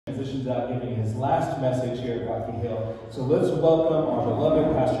Transitions out giving his last message here at Rocky Hill. So let's welcome our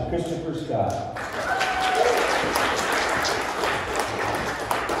beloved Pastor Christopher Scott.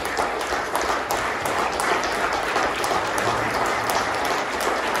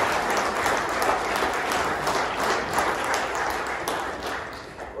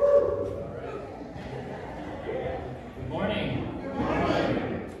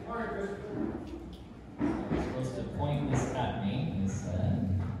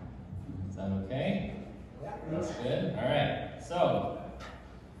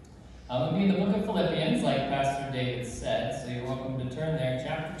 I'm going to be in the book of Philippians, like Pastor David said, so you're welcome to turn there,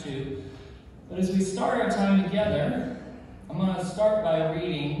 chapter 2. But as we start our time together, I'm going to start by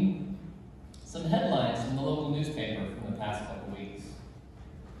reading some headlines from the local newspaper from the past couple weeks.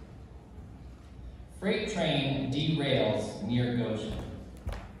 Freight train derails near Goshen.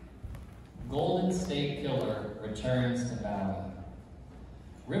 Golden State Killer returns to Valley.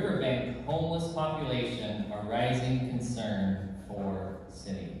 Riverbank homeless population a rising concern for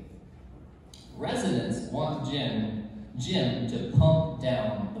city. Residents want gym to pump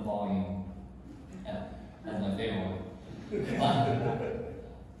down the volume. Yeah, that's my favorite one.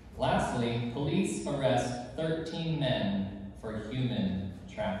 Lastly, police arrest 13 men for human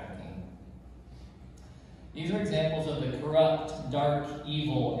trafficking. These are examples of the corrupt, dark,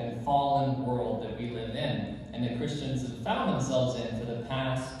 evil, and fallen world that we live in, and that Christians have found themselves in for the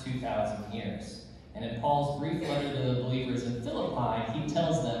past 2,000 years. And in Paul's brief letter to the believers in Philippi, he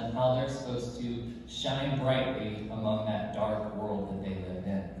tells them how they're supposed to shine brightly among that dark world that they live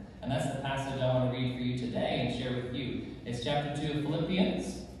in. And that's the passage I want to read for you today and share with you. It's chapter 2 of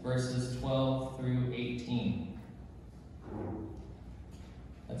Philippians, verses 12 through 18.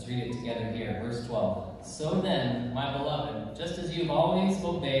 Let's read it together here. Verse 12. So then, my beloved, just as you have always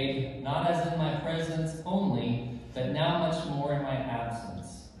obeyed, not as in my presence only, but now much more in my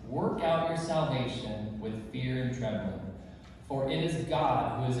absence, work out your salvation with fear and trembling. For it is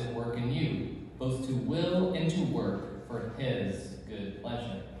God who is at work in you, both to will and to work for his good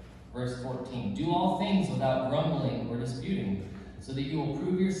pleasure. Verse 14. Do all things without grumbling or disputing, so that you will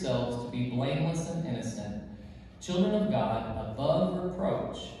prove yourselves to be blameless and innocent, children of God, above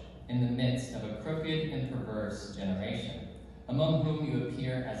reproach, in the midst of a crooked and perverse generation, among whom you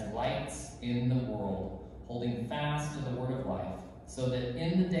appear as lights in the world, holding fast to the word of life, so that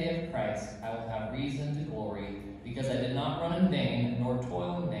in the day of Christ I will have reason to glory, because I did not run in vain, nor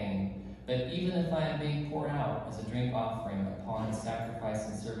toil in vain, but even if I am being poured out as a drink offering upon the sacrifice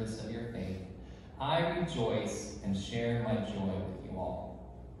and service of your faith, I rejoice and share my joy with you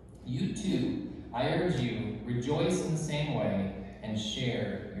all. You too, I urge you, rejoice in the same way, and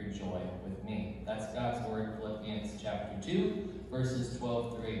share your joy with me. That's God's word, Philippians chapter 2, verses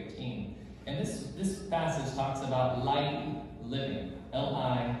 12 through 18. And this passage talks about light living,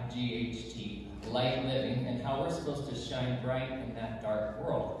 L-I-G-H-T, light living, and how we're supposed to shine bright in that dark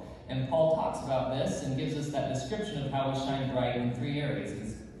world. And Paul talks about this and gives us that description of how we shine bright in 3 areas.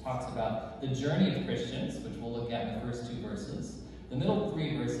 He talks about the journey of Christians, which we'll look at in the first 2 verses. The middle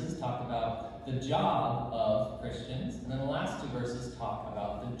 3 verses talk about the job of Christians, and then the last 2 verses talk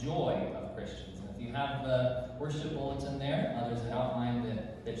about the joy of Christians. And if you have the worship bulletin there, there's an outline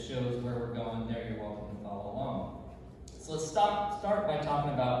that shows where we're going there. You're welcome to follow along. So let's start by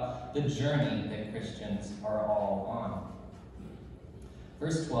talking about the journey that Christians are all on.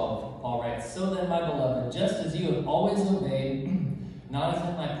 Verse 12, Paul writes, So then, my beloved, just as you have always obeyed, not as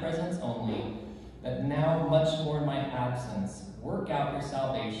in my presence only, but now much more in my absence, work out your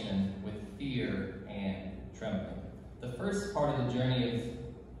salvation with fear and trembling. The first part of the journey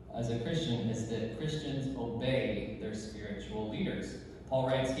as a Christian is that Christians obey their spiritual leaders. Paul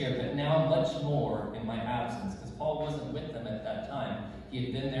writes here, but now much more in my absence, because Paul wasn't with them at that time. He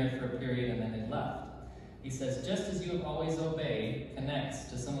had been there for a period and then had left. He says, just as you have always obeyed, connects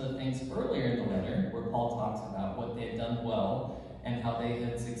to some of the things earlier in the letter where Paul talks about what they had done well and how they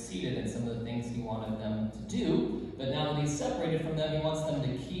had succeeded in some of the things he wanted them to do. But now that he's separated from them, he wants them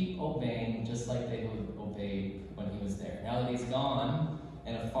to keep obeying just like they obeyed when he was there. Now that he's gone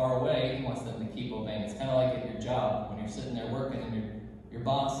and far away, he wants them to keep obeying. It's kind of like at your job when you're sitting there working and your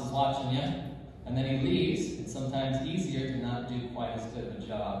boss is watching you, and then he leaves. It's sometimes easier to not do quite as good of a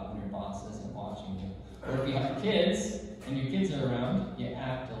job when your boss isn't watching you. Or if you have kids, and your kids are around, you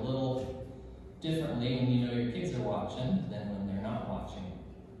act a little differently when you know your kids are watching than when they're not watching.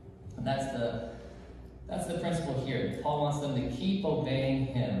 And that's the principle here. Paul wants them to keep obeying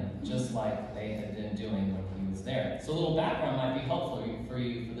him, just like they had been doing when he was there. So a little background might be helpful for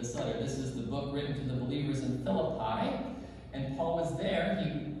you for this letter. This is the book written to the believers in Philippi, and Paul was there.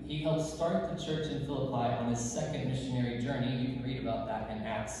 He he helped start the church in Philippi on his second missionary journey. You can read about that in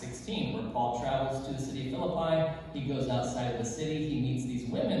Acts 16, where Paul travels to the city of Philippi. He goes outside of the city. He meets these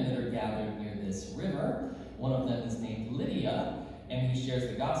women that are gathered near this river. One of them is named Lydia, and he shares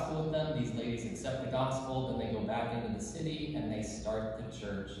the gospel with them. These ladies accept the gospel, then they go back into the city, and they start the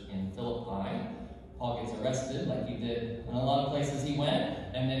church in Philippi. Paul gets arrested, like he did in a lot of places he went,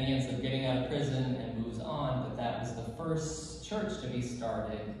 and then he ends up getting out of prison and moves on. But that was the first church to be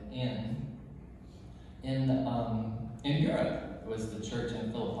started in Europe. It was the church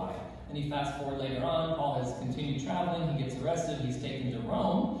in Philippi. And you fast forward later on, Paul has continued traveling. He gets arrested. He's taken to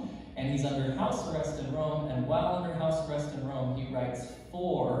Rome, and he's under house arrest in Rome. And while under house arrest in Rome, he writes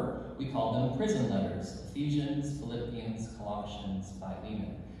 4, we call them prison letters: Ephesians, Philippians, Colossians,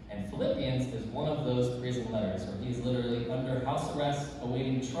 Philemon. And Philippians is one of those prison letters, where he's literally under house arrest,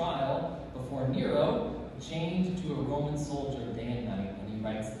 awaiting trial before Nero, chained to a Roman soldier day and night. And he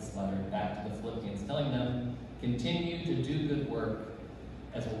writes this letter back to the Philippians, telling them, continue to do good work,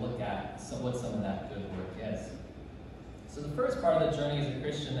 as we'll look at what some of that good work is. So the first part of the journey as a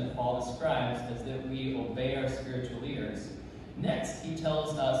Christian that Paul describes is that we obey our spiritual leaders. Next, he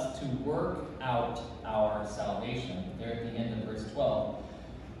tells us to work out our salvation, there at the end of verse 12.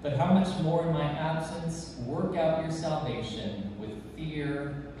 But how much more in my absence, work out your salvation with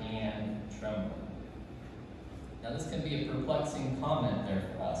fear and trembling. Now this can be a perplexing comment there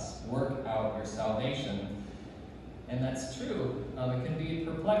for us. Work out your salvation. And that's true. It can be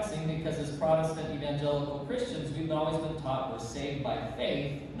perplexing because as Protestant evangelical Christians, we've always been taught we're saved by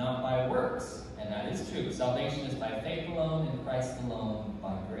faith, not by works. And that is true. Salvation is by faith alone, in Christ alone,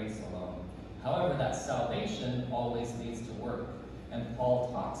 by grace alone. However, that salvation always leads to work. And Paul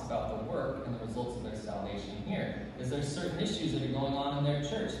talks about the work and the results of their salvation here. Because there's certain issues that are going on in their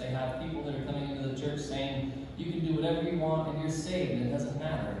church. They have people that are coming into the church saying, you can do whatever you want and you're saved and it doesn't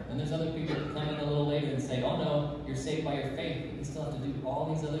matter. And there's other people that come in a little later and say, oh no, you're saved by your faith, but you still have to do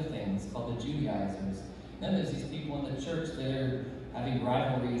all these other things, called the Judaizers. Then there's these people in the church that are having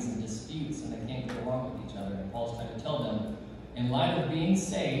rivalries and disputes and they can't get along with each other. And Paul's trying to tell them, in light of being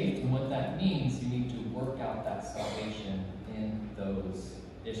saved and what that means, you need to work out that salvation in those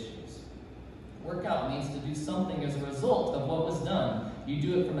issues. Work out means to do something as a result of what was done. You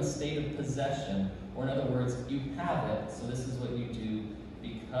do it from a state of possession, or in other words, you have it, so this is what you do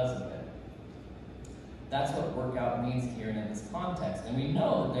because of it. That's what work out means here and in this context. And we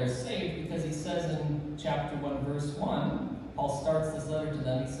know that they're saved because he says in chapter 1, verse 1, Paul starts this letter to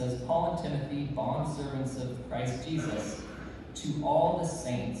them. He says, Paul and Timothy, bondservants of Christ Jesus, to all the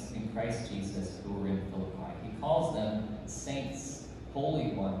saints in Christ Jesus who were in Philippi. He calls them saints,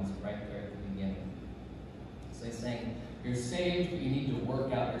 holy ones, right there at the beginning. So he's saying, you're saved, but you need to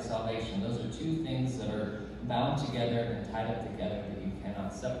work out your salvation. Those are two things that are bound together and tied up together that you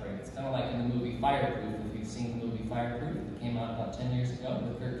cannot separate. It's kind of like in the movie Fireproof. If you've seen the movie Fireproof, it came out about 10 years ago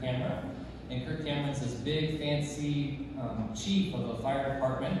with Kirk Cameron. And Kirk Cameron's this big, fancy chief of a fire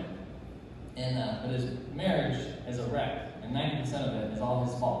department. But his marriage is a wreck. And 90% of it is all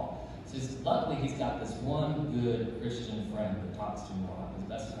his fault. So luckily he's got this one good Christian friend that talks to him a lot, his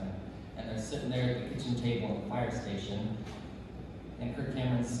best friend. And they're sitting there at the kitchen table at the fire station. And Kirk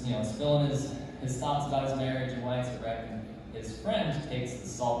Cameron's, spilling his thoughts about his marriage and why it's a wreck. And his friend takes the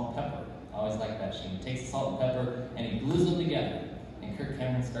salt and pepper. I always like that scene. He takes the salt and pepper and he glues them together. And Kirk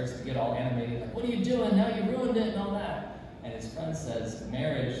Cameron starts to get all animated, like, what are you doing? Now you ruined it and all that. And his friend says,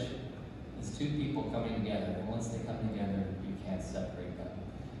 marriage is two people coming together. And once they come together, you can't separate them.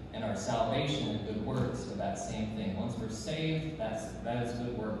 And our salvation and good works are that same thing. Once we're saved, that is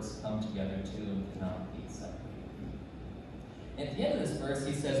good works come together too and cannot be separated. At the end of this verse,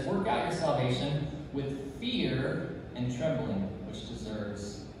 he says, work out your salvation with fear and trembling, which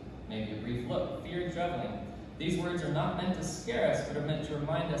deserves maybe a brief look. Fear and trembling. These words are not meant to scare us, but are meant to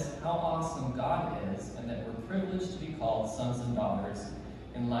remind us how awesome God is and that we're privileged to be called sons and daughters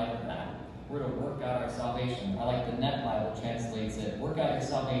in light of that. We're to work out our salvation. I like the Net Bible translates it, work out your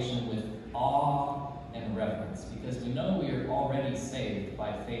salvation with awe and reverence, because we know we are already saved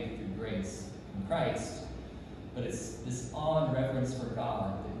by faith through grace in Christ, but it's this awe and reverence for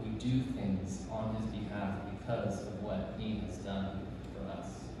God that we do things on his behalf because of what he has done for us.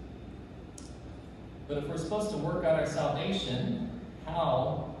 But if we're supposed to work out our salvation,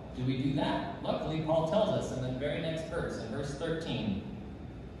 how do we do that? Luckily, Paul tells us in the very next verse, in verse 13,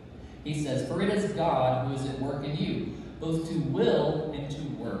 he says, for it is God who is at work in you, both to will and to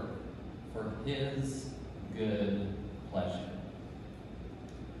work for his good pleasure.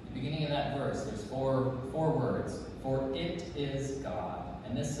 At the beginning of that verse, there's four words. For it is God.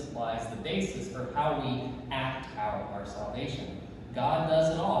 And this supplies the basis for how we act out our salvation. God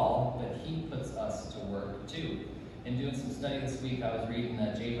does it all, but he puts us to work too. In doing some study this week, I was reading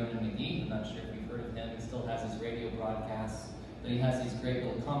J. Vernon McGee. I'm not sure if you've heard of him. He still has his radio broadcasts, but he has these great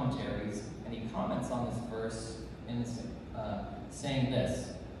little commentaries, and he comments on this verse in saying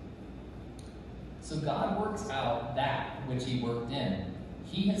this. So God works out that which he worked in.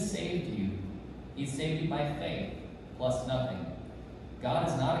 He has saved you. He saved you by faith, plus nothing. God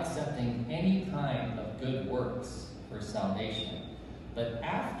is not accepting any kind of good works for salvation. But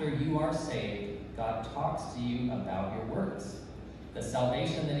after you are saved, God talks to you about your works. The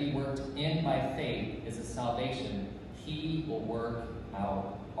salvation that he worked in by faith is a salvation he will work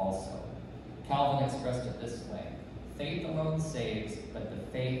out also. Calvin expressed it this way: faith alone saves, but the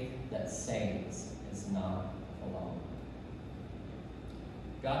faith that saves is not alone.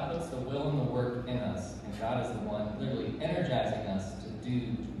 God puts the will and the work in us, and God is the one literally energizing us to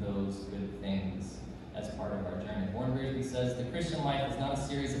do those good things as part of our journey. Warren Wiersbe says, the Christian life is not a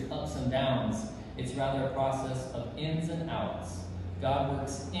series of ups and downs. It's rather a process of ins and outs. God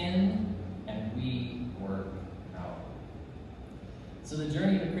works in, and we work out. So the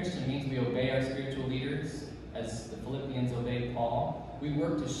journey of the Christian means we obey our spiritual leaders, as the Philippians obeyed Paul. We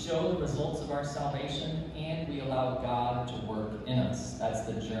work to show the results of our salvation, and we allow God to work in us. That's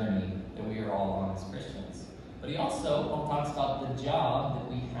the journey that we are all on as Christians. But Paul talks about the job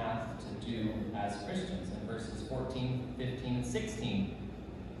that we have to do as Christians in verses 14, 15, and 16.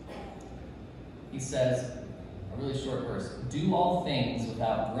 He says, a really short verse, do all things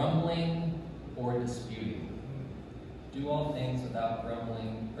without grumbling or disputing. Do all things without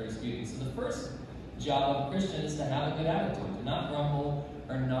grumbling or disputing. So the first job of a Christian is to have a good attitude, to not grumble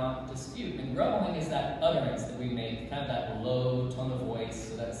or not dispute. And grumbling is that utterance that we make, kind of that low tone of voice,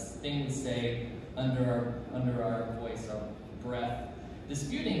 so that thing we say under our voice, our breath.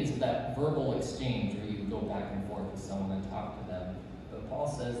 Disputing is that verbal exchange where you go back and forth with someone and talk to them. But Paul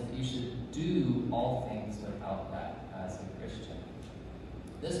says that you should do all things without that as a Christian.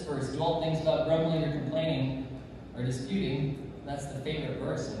 This verse, do all things without grumbling or complaining or disputing, that's the favorite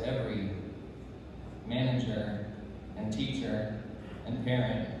verse of every manager and teacher and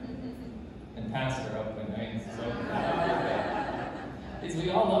parent and pastor. We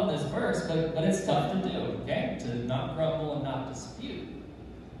all love this verse, but it's tough to do, okay? To not grumble and not dispute.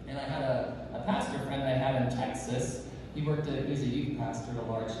 And I had a pastor friend I had in Texas. He was a youth pastor at a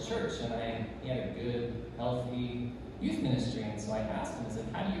large church, and he had a good, healthy youth ministry. And so I asked him, I said,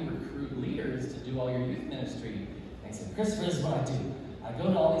 how do you recruit leaders to do all your youth ministry? And he said, Christopher, this is what I do. I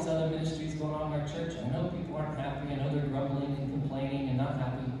go to all these other ministries going on in our church. I know people aren't happy. I know they're grumbling and complaining and not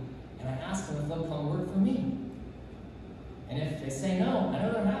happy. And I ask them if they'll come work for me. And if they say no, I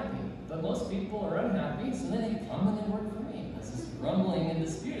know they're happy. But most people are unhappy, so then they come and they work for me. This is grumbling and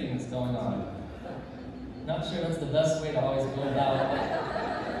disputing that's going on. Not sure that's the best way to always go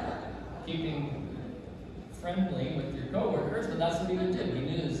about keeping friendly with your coworkers, but that's what he would do. He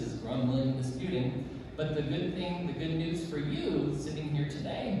knew this is grumbling and disputing. But the good news for you sitting here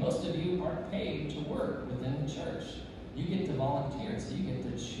today, most of you aren't paid to work within the church. You get to volunteer, so you get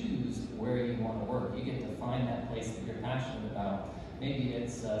to choose where you want to work. You get to find that place that you're passionate about. Maybe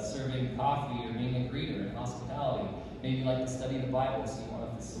it's serving coffee or being a greeter in hospitality. Maybe you like to study the Bible, so you want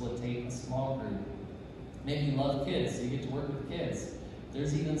to facilitate a small group. Maybe you love kids, so you get to work with kids.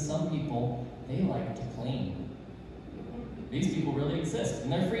 There's even some people, they like to clean. These people really exist. In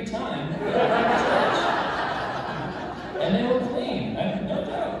their free time, they go to church. And they will clean. No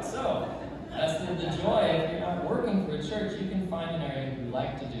joke. So, that's the joy. If you're not working for a church, you can find an area you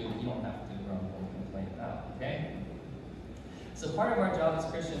like to do. You don't have to grumble and complain about, okay? So part of our job as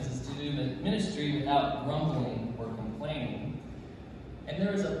Christians is to do ministry without grumbling or complaining. And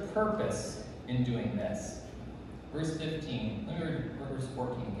there is a purpose in doing this. Verse 15. Let me read verse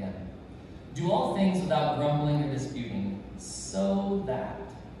 14 again. Do all things without grumbling or disputing, so that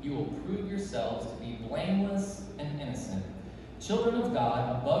you will prove yourselves to be blameless and innocent, children of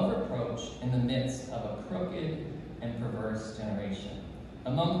God above reproach in the midst of a crooked and perverse generation,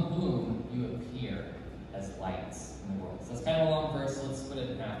 among whom you appear as lights in the world. So it's kind of a long verse, so let's split it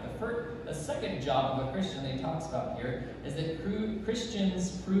in half. The second job of a Christian that he talks about here is that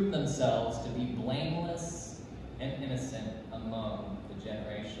Christians prove themselves to be blameless and innocent among the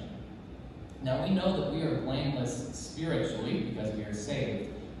generation. Now we know that we are blameless spiritually because we are saved,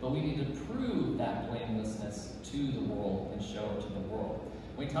 but we need to prove that blamelessness to the world and show it to the world.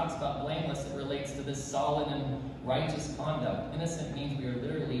 When he talks about blameless, it relates to this solid and righteous conduct. Innocent means we are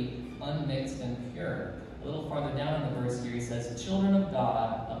literally unmixed and pure. A little farther down in the verse here, he says, children of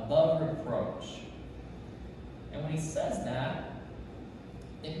God above reproach. And when he says that,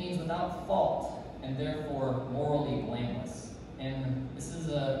 it means without fault and therefore morally blameless. And this is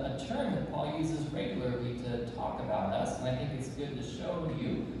a term that Paul uses regularly to talk about us, and I think it's good to show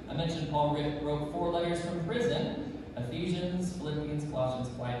you. I mentioned Paul wrote 4 letters from prison: Ephesians, Philippians, Colossians,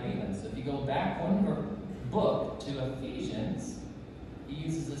 Philemon. So if you go back one book to Ephesians, he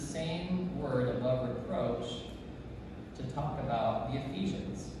uses the same word, above reproach, to talk about the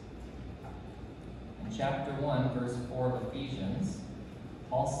Ephesians. In chapter 1, verse 4 of Ephesians,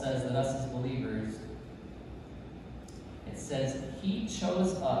 Paul says that us as believers, it says, he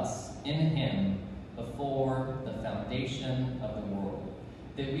chose us in him before the foundation of the world,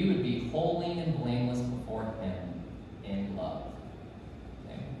 that we would be holy and blameless before him in love.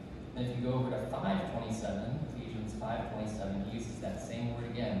 Okay? And if you go over to 5:27, Ephesians 5:27, he uses that same word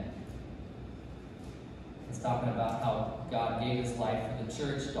again. It's talking about how God gave his life for the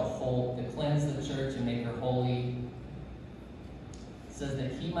church to cleanse the church and make her holy. It says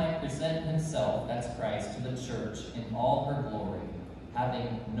that he might present himself, that's Christ, to the church in all her glory,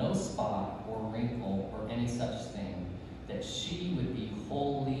 having no spot or wrinkle or any such thing, that she would be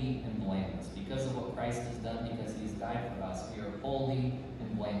holy and blameless. Because of what Christ has done, because he's died for us, we are holy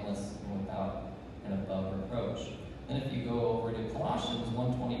and blameless and without and above reproach. Then if you go over to Colossians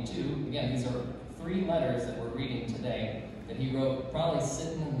 1:22, again, these are 3 letters that we're reading today that he wrote, probably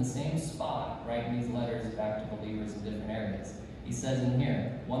sitting in the same spot, writing these letters back to believers in different areas. He says in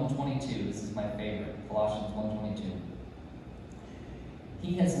here, 1:22, this is my favorite, Colossians 1:22.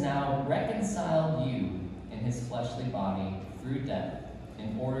 He has now reconciled you in his fleshly body through death,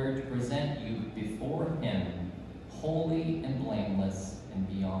 in order to present you before him holy and blameless and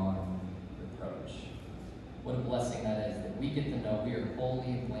beyond reproach. What a blessing that is, that we get to know we are holy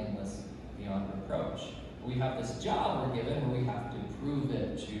and blameless beyond reproach. We have this job we're given where we have to prove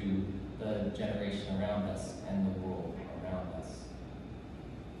it to the generation around us and the world around us.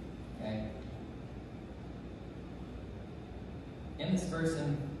 Okay? In this verse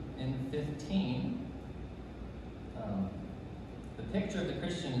in 15, the picture of the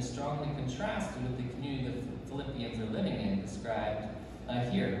Christian is strongly contrasted with the community the Philippians are living in, described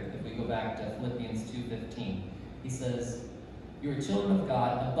here. If we go back to Philippians 2:15, he says, "You are children of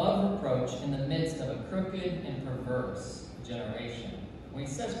God, above reproach, in the midst of a crooked and perverse generation." When he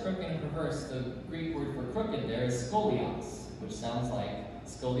says crooked and perverse, the Greek word for crooked there is skolios, which sounds like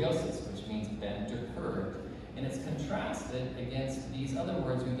scoliosis, which means bent or curved. And it's contrasted against these other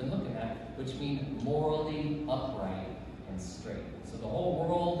words we've been looking at, which mean morally upright and straight. So the whole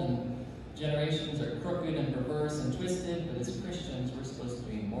world and generations are crooked and perverse and twisted, but as Christians, we're supposed to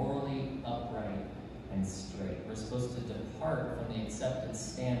be morally upright and straight. We're supposed to depart from the accepted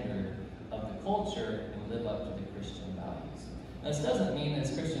standard of the culture and live up to the Christian values. Now, this doesn't mean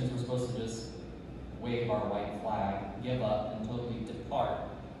as Christians we're supposed to just wave our white flag, give up, and totally depart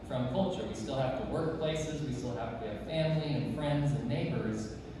from culture. We still have to work places, we still have to have family and friends and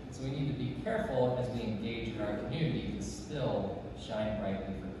neighbors, so we need to be careful as we engage in our community to still shine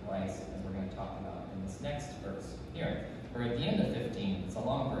brightly for Christ, as we're going to talk about in this next verse here. Or at the end of 15, it's a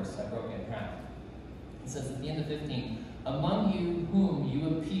long verse, I broke it in half. It says at the end of 15, "Among you whom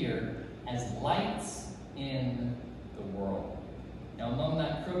you appear as lights in the world." Now, among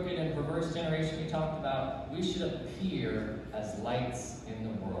that crooked and perverse generation we talked about, we should appear as lights in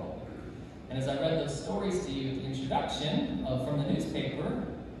the world. And as I read those stories to you at the introduction from the newspaper,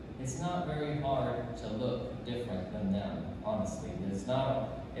 it's not very hard to look different than them, honestly.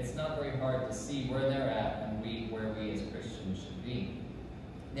 It's not very hard to see where they're at and where we as Christians should be.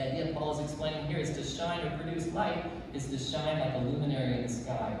 The idea Paul is explaining here is to shine or produce light is to shine like a luminary in the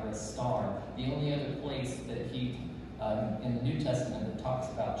sky or a star. The only other place that in the New Testament that talks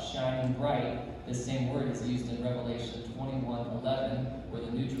about shining bright, this same word is used in Revelation 21:11, where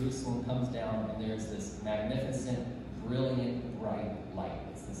the New Jerusalem comes down and there's this magnificent, brilliant, bright light.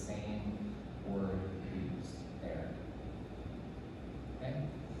 It's the same word used there. Okay?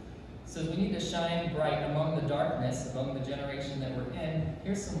 So we need to shine bright among the darkness, among the generation that we're in.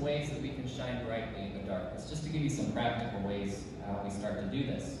 Here's some ways that we can shine brightly in the darkness, just to give you some practical ways how we start to do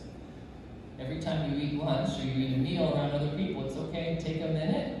this. Every time you eat lunch or you eat a meal around other people, it's okay, take a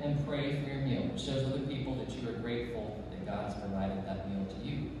minute and pray for your meal. It shows other people that you are grateful that God has provided that meal to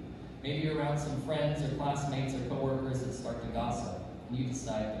you. Maybe you're around some friends or classmates or coworkers that start to gossip, and you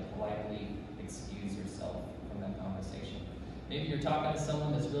decide to politely excuse yourself from that conversation. Maybe you're talking to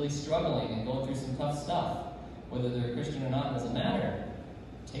someone that's really struggling and going through some tough stuff. Whether they're a Christian or not doesn't matter.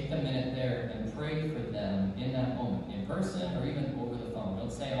 Take a minute there and pray for them in that moment, in person or even over the phone.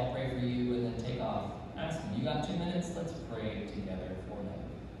 Don't say, "I'll pray for you," and then take off. Ask them, "You got 2 minutes? Let's pray together for them."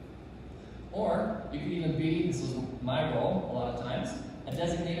 Or you could even be, this was my role a lot of times, a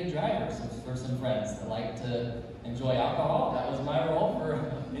designated driver for some friends that like to enjoy alcohol. That was my role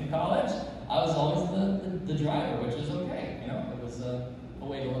in college. I was always the driver, which is okay. It was a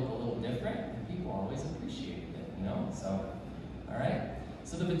way to look a little different, and people always appreciated it. So, all right.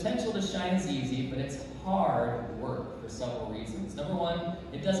 So the potential to shine is easy, but it's hard work for several reasons. Number one,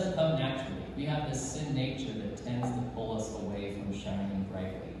 it doesn't come naturally. We have this sin nature that tends to pull us away from shining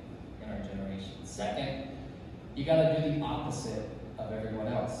brightly in our generation. Second, you got to do the opposite of everyone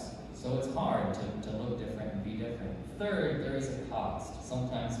else. So it's hard to look different and be different. Third, there is a cost,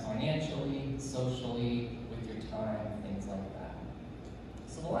 sometimes financially, socially, with your time, things like that.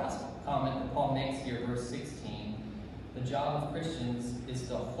 So the last comment that Paul makes here, verse 16, the job of Christians is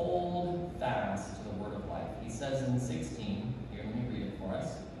to hold fast to the word of life. He says in 16, here, let me read it for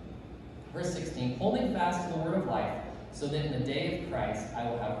us. Verse 16, holding fast to the word of life, so that in the day of Christ I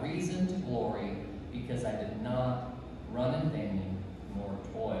will have reason to glory, because I did not run in vain, nor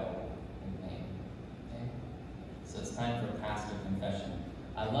toil in vain. Okay? So it's time for a pastor confession.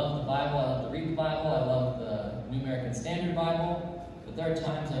 I love the Bible, I love to read the Bible, I love the New American Standard Bible, but there are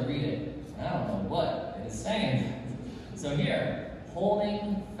times I read it, and I don't know what it is saying. So here,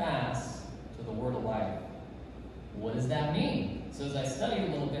 holding fast to the word of life. What does that mean? So as I studied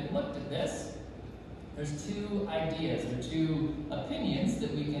a little bit and looked at this, there's two ideas or two opinions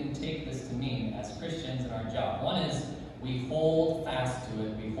that we can take this to mean as Christians in our job. One is we hold fast to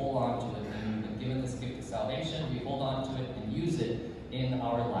it, we hold on to it, and we've been given this gift of salvation, we hold on to it and use it in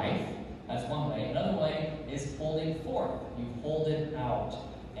our life. That's one way. Another way is holding forth. You hold it out,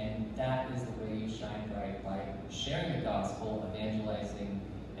 and that is the way you shine bright, by sharing the gospel, evangelizing,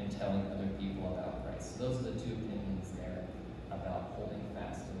 and telling other people about Christ. So those are the two opinions there about holding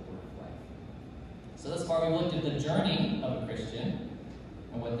fast to the word of life. So thus far we looked at the journey of a Christian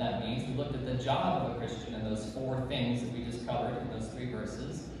and what that means. We looked at the job of a Christian and those four things that we just covered in those 3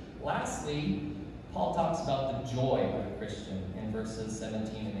 verses. Lastly, Paul talks about the joy of a Christian in verses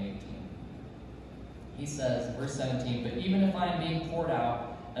 17 and 18. He says, verse 17, but even if I am being poured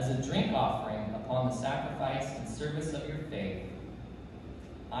out as a drink offering upon the sacrifice and service of your faith,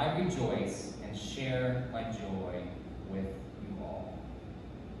 I rejoice and share my joy with you all.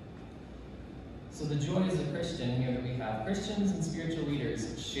 So the joy as a Christian here that we have, Christians and spiritual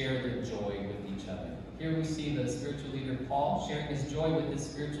leaders share their joy with each other. Here we see the spiritual leader Paul sharing his joy with his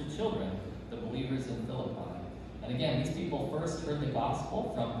spiritual children, the believers in Philippi. And again, these people first heard the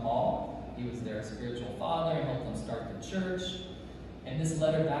gospel from Paul. He was their spiritual father and helped them start the church. And this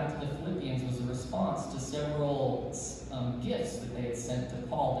letter back to the Philippians was a response to several gifts that they had sent to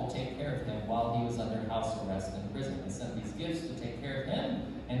Paul to take care of him while he was under house arrest in prison. They sent these gifts to take care of him,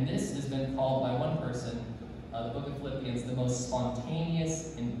 and this has been called by one person, the book of Philippians, the most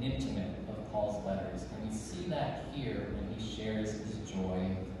spontaneous and intimate of Paul's letters. And we see that here when he shares his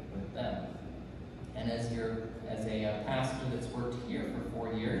joy with them. And as a pastor that's worked here for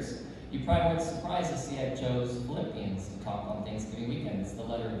 4 years, you probably weren't surprised to see I chose Philippians to talk on Thanksgiving weekend. It's the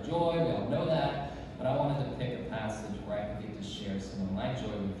letter of joy, we all know that, but I wanted to pick a passage where I could get to share some of my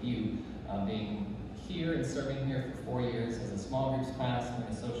joy with you, being here and serving here for 4 years as a small groups pastor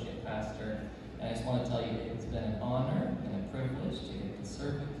and associate pastor. And I just want to tell you, it's been an honor and a privilege to get to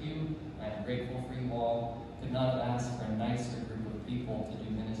serve with you. I'm grateful for you all. Could not have asked for a nicer group of people to do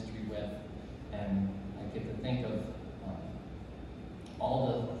ministry with, and I get to think of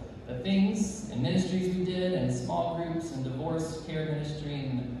all the things and ministries we did, and small groups and divorce care ministry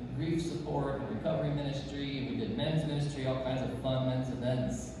and grief support and recovery ministry, and we did men's ministry, all kinds of fun men's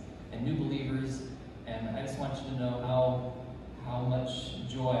events and new believers. And I just want you to know how much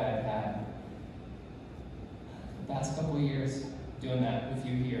joy I've had the past couple of years doing that with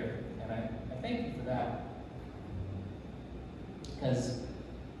you here, and I thank you for that, because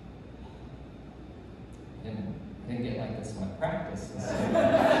I didn't get like this when I practiced. So,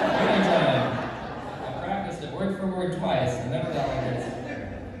 I practiced it word for word twice. I never got like this.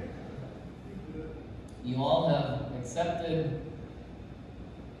 You all have accepted.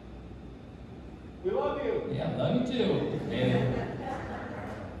 We love you. Yeah, love you too. And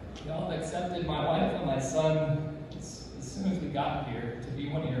you all have accepted my wife and my son as soon as we got here to be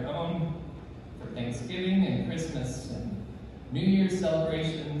one of your own for Thanksgiving and Christmas and New Year's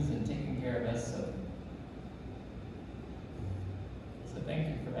celebrations and taking care of us. So thank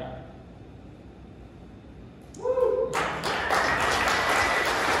you for that. Woo!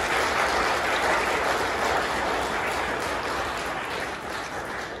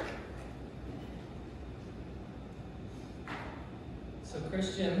 So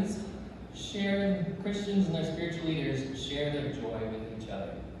Christians and their spiritual leaders share their joy with each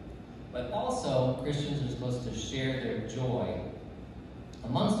other. But also, Christians are supposed to share their joy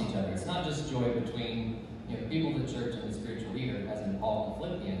amongst each other. It's not just joy between people of the church and the spiritual leader, as in Paul in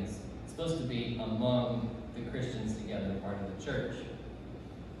Philippians. It's supposed to be among the Christians together, part of the church.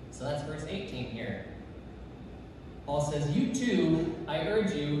 So that's verse 18 here. Paul says, "You too, I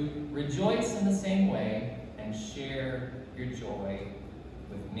urge you, rejoice in the same way and share your joy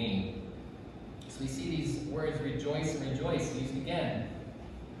with me." So we see these words rejoice and rejoice used again.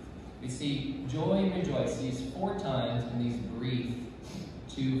 We see joy and rejoice used 4 times in these brief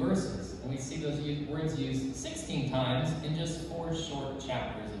 2 verses. And we see those words used 16 times in just 4 short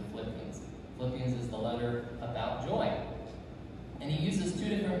chapters of Philippians. Philippians is the letter about joy. And he uses 2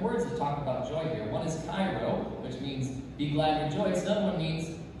 different words to talk about joy here. One is kairo, which means be glad, rejoice. The other one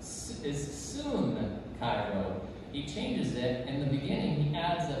means is soon kairo. He changes it in the beginning. He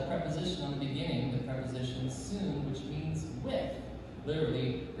adds a preposition on the beginning, the preposition soon, which means with.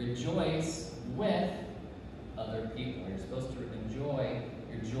 Literally, rejoice with other people. You're supposed to enjoy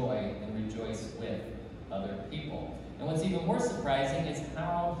your joy and rejoice with other people. And what's even more surprising is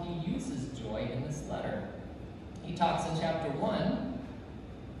how he uses joy in this letter. He talks in chapter 1,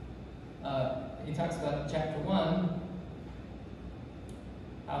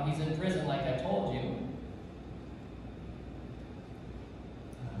 how he's in prison, like I told you.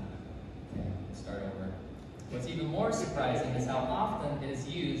 Okay, start over. What's even more surprising is how often it is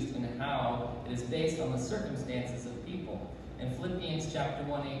used and how it is based on the circumstances of people. In Philippians chapter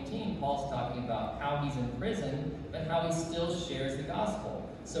 1:18, Paul's talking about how he's in prison, but how he still shares the gospel.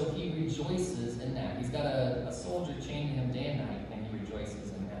 So he rejoices in that. He's got a soldier chained to him day and night, and he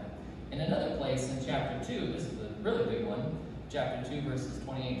rejoices in that. In another place in chapter 2, this is the really big one, chapter 2, verses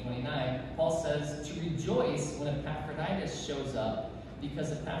 28-29, Paul says to rejoice when Epaphroditus shows up,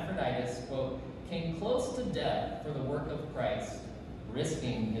 because Epaphroditus, quote, came close to death for the work of Christ,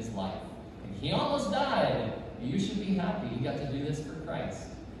 risking his life. And he almost died. You should be happy you got to do this for Christ.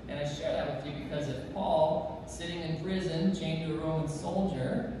 And I share that with you because if Paul, sitting in prison, chained to a Roman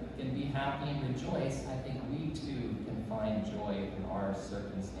soldier, can be happy and rejoice, I think we too can find joy in our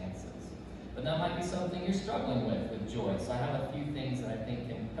circumstances. But that might be something you're struggling with joy. So I have a few things that I think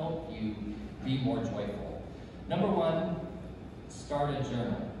can help you be more joyful. Number 1, start a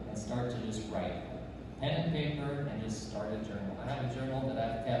journal and start to just write. Pen and paper and just start a journal. I have a journal that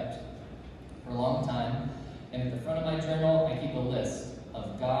I've kept for a long time. And at the front of my journal, I keep a list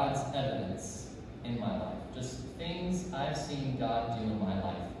of God's evidence in my life. Just things I've seen God do in my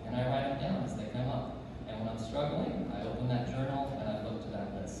life. And I write them down as they come up. And when I'm struggling, I open that journal and I look to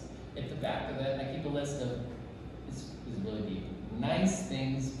that list. At the back of it, I keep a list of, this is really deep, nice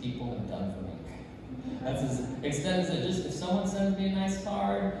things people have done for me. That's as extended as it. Just if someone sends me a nice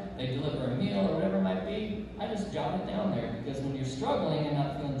card, they deliver a meal or whatever it might be, I just jot it down there. Because when you're struggling and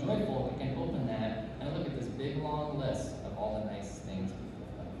not feeling joyful, I can open that and I look at this big long list of all the nice things people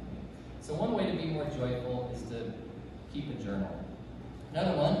have done for me. So one way to be more joyful is to keep a journal.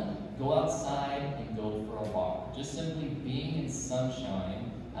 Another one, go outside and go for a walk. Just simply being in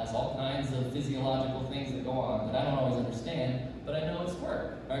sunshine has all kinds of physiological things that go on that I don't always understand, but I know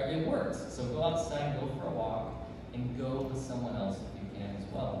it works. So go outside, go for a walk, and go with someone else if you can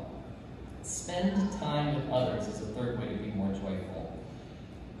as well. Spend time with others is a third way to be more joyful.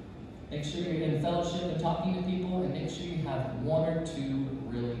 Make sure you're in fellowship and talking to people, and make sure you have 1 or 2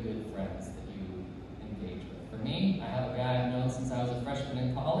 really good friends that you engage with. For me, I have a guy I've known since I was a freshman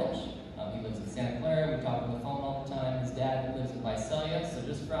in college. He lives in Santa Clara. We talk on the phone all the time. His dad lives in Visalia, so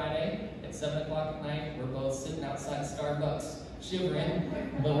just Friday at 7 o'clock at night, we're both sitting outside Starbucks shivering,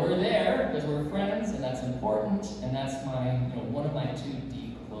 but we're there because we're friends, and that's important. And that's my, one of my 2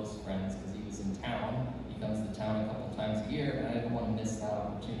 deep, close friends because he was in town. He comes to town a couple times a year, and I didn't want to miss that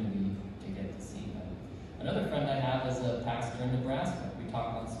opportunity to get to see him. Another friend I have is a pastor in Nebraska. We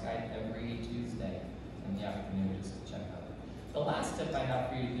talk on Skype every Tuesday in the afternoon just to check out. The last tip I have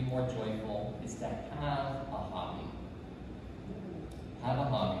for you to be more joyful is to have a hobby. Have a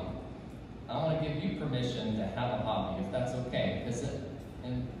hobby. I want to give you permission to have a hobby, if that's okay. Because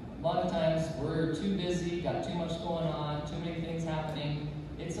and a lot of times we're too busy, got too much going on, too many things happening.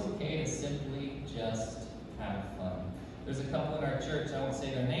 It's okay to simply just have fun. There's a couple in our church, I won't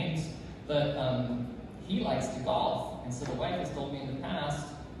say their names, but he likes to golf. And so the wife has told me in the past,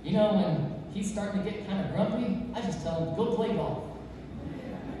 when he's starting to get kind of grumpy, I just tell him, go play golf.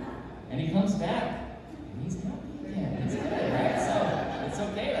 And he comes back, and he's happy again. It's good, right? So it's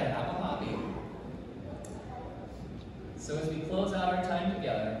okay to have a hobby. So as we close out our time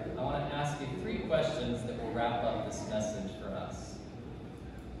together, I want to ask you 3 questions that will wrap up this message for us.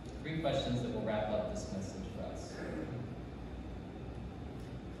 3 questions that will wrap up this message for us.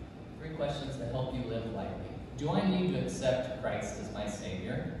 3 questions that help you live lightly. Do I need to accept Christ as my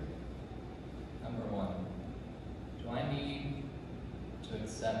Savior? Number one, do I need to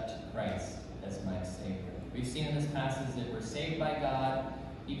accept Christ as my Savior? We've seen in this passage that we're saved by God.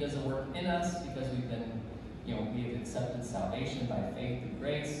 He does a work in us because we've accepted salvation by faith and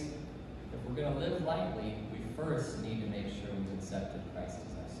grace. If we're going to live lightly, we first need to make sure we've accepted Christ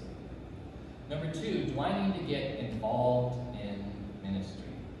as our Savior. Number two, do I need to get involved in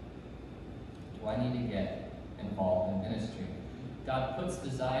ministry? Do I need to get involved in ministry? God puts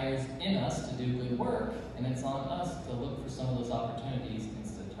desires in us to do good work, and it's on us to look for some of those opportunities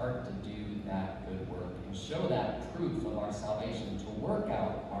and start to do that good work and show that proof of our salvation, to work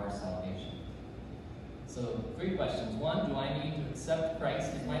out our salvation. So, three questions. One, do I need to accept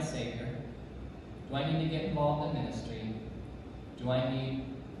Christ as my Savior? Do I need to get involved in ministry? Do I need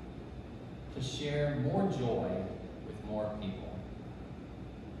to share more joy with more people?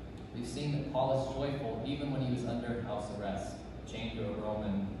 We've seen that Paul is joyful even when he was under house arrest, chained to a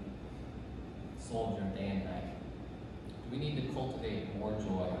Roman soldier day and night. Do we need to cultivate more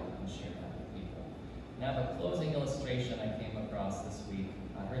joy and share that with people? Now, the closing illustration I came across this week,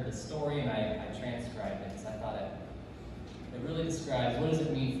 I heard the story and I transcribed it because I thought it really describes what does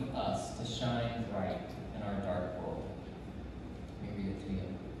it mean for us to shine bright in our dark world. Let me read it to you.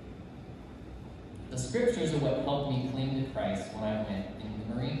 The scriptures are what helped me cling to Christ when I went in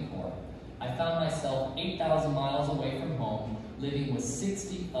the Marine Corps. I found myself 8,000 miles away from home, living with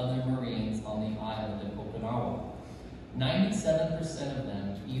 60 other Marines on the island of Okinawa. 97% of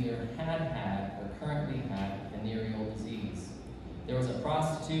them either had or currently had venereal disease. There was a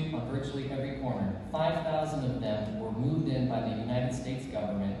prostitute on virtually every corner. 5,000 of them were moved in by the United States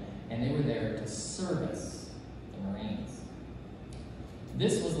government, and they were there to service the Marines.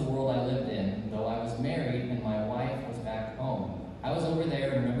 This was the world I lived in, though I was married and my wife was back home. I was over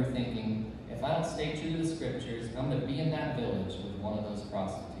there and remember thinking, if I don't stay true to the scriptures, I'm going to be in that village with one of those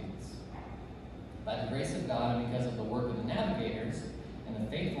prostitutes. By the grace of God and because of the work of the navigators and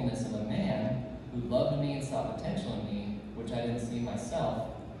the faithfulness of a man who loved me and saw potential in me, which I didn't see myself,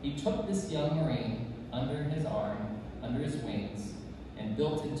 he took this young Marine under his arm, under his wings, and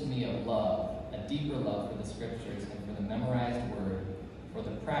built into me a love, a deeper love for the scriptures and for the memorized word, for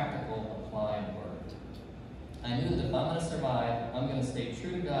the practical, applied word. I knew that if I'm going to survive, I'm going to stay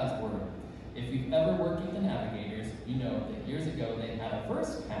true to God's word. If you've ever worked with the navigators, you know that years ago they had a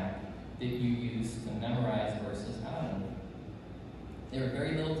verse pack that you used to memorize verses out of. They were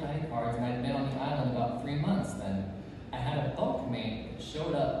very little tiny cards, and I'd been on the island about 3 months then. I had a bunkmate that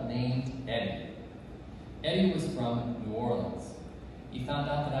showed up named Eddie. Eddie was from New Orleans. He found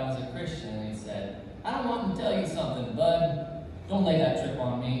out that I was a Christian, and he said, I don't want to tell you something, bud. Don't lay that trip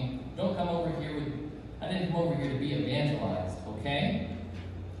on me. Don't come over here I didn't come over here to be evangelized, okay?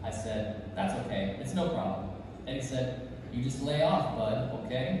 I said, that's okay. It's no problem. Eddie said, you just lay off, bud,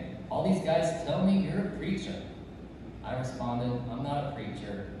 okay? All these guys tell me you're a preacher. I responded, I'm not a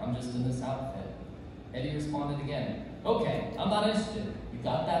preacher. I'm just in this outfit. Eddie responded again, okay, I'm not interested. You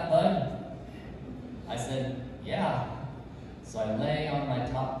got that, bud? I said, yeah. So I lay on my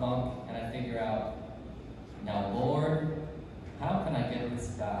top bunk and I figure out, now Lord, how can I get this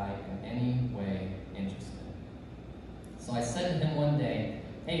guy in any way interested? So I said to him one day,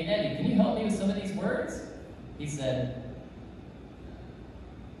 hey Eddie, can you help me with some of these words? He said,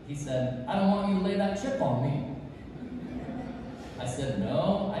 I don't want you to lay that trip on me. I said,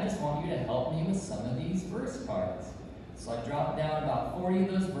 no, I just want you to help me with some of these verse cards. So I dropped down about 40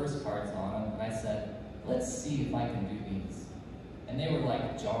 of those verse cards on him, and I said, let's see if I can do these. And they were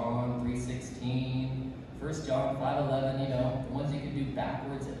like John 3:16, 1 John 5:11, the ones you could do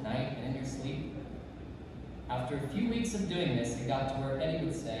backwards at night and in your sleep. After a few weeks of doing this, it got to where Eddie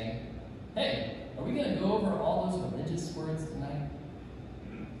would say, hey, are we going to go over all those religious words tonight?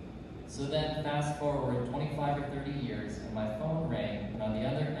 So then, fast forward 25 or 30 years, and my phone rang, and on the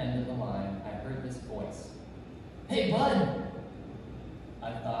other end of the line, I heard this voice. Hey, bud!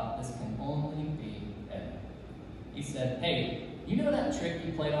 I thought, this can only be Eddie. He said, hey, you know that trick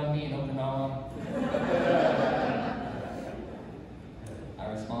you played on me in Okinawa?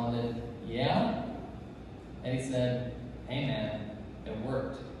 I responded, yeah? And he said, hey man, it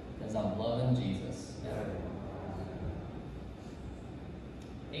worked, because I'm loving Jesus.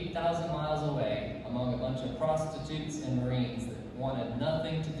 8,000 miles away, among a bunch of prostitutes and Marines that wanted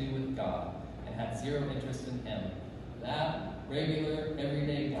nothing to do with God and had zero interest in Him, that regular,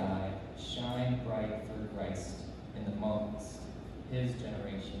 everyday guy shined bright for Christ in amongst his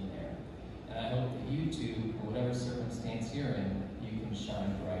generation there. And I hope that you too, in whatever circumstance you're in, you can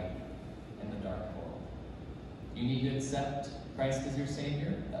shine bright in the dark world. Do you need to accept Christ as your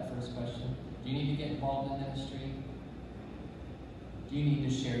Savior? That first question. Do Do you need to get involved in ministry? Do you need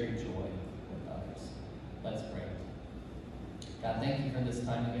to share your joy with others? Let's pray. God, thank you for this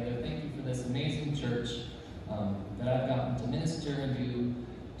time together. Thank you for this amazing church that I've gotten to minister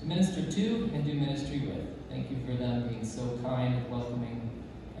to and do ministry with. Thank you for them being so kind and welcoming.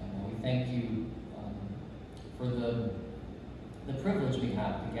 And we thank you for the privilege we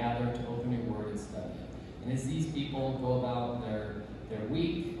have to gather to open your word and study it. And as these people go about their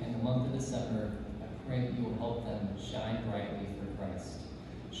week and the month of December, I pray that you will help them shine brightly for Christ.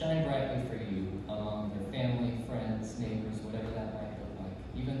 Shine brightly for you among their family, friends, neighbors, whatever that might look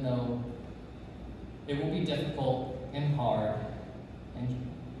like. Even though it will be difficult and hard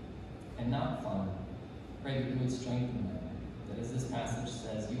and not fun, pray that you would strengthen them. That as this passage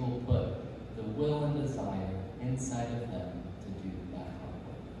says, you will put the will and desire inside of them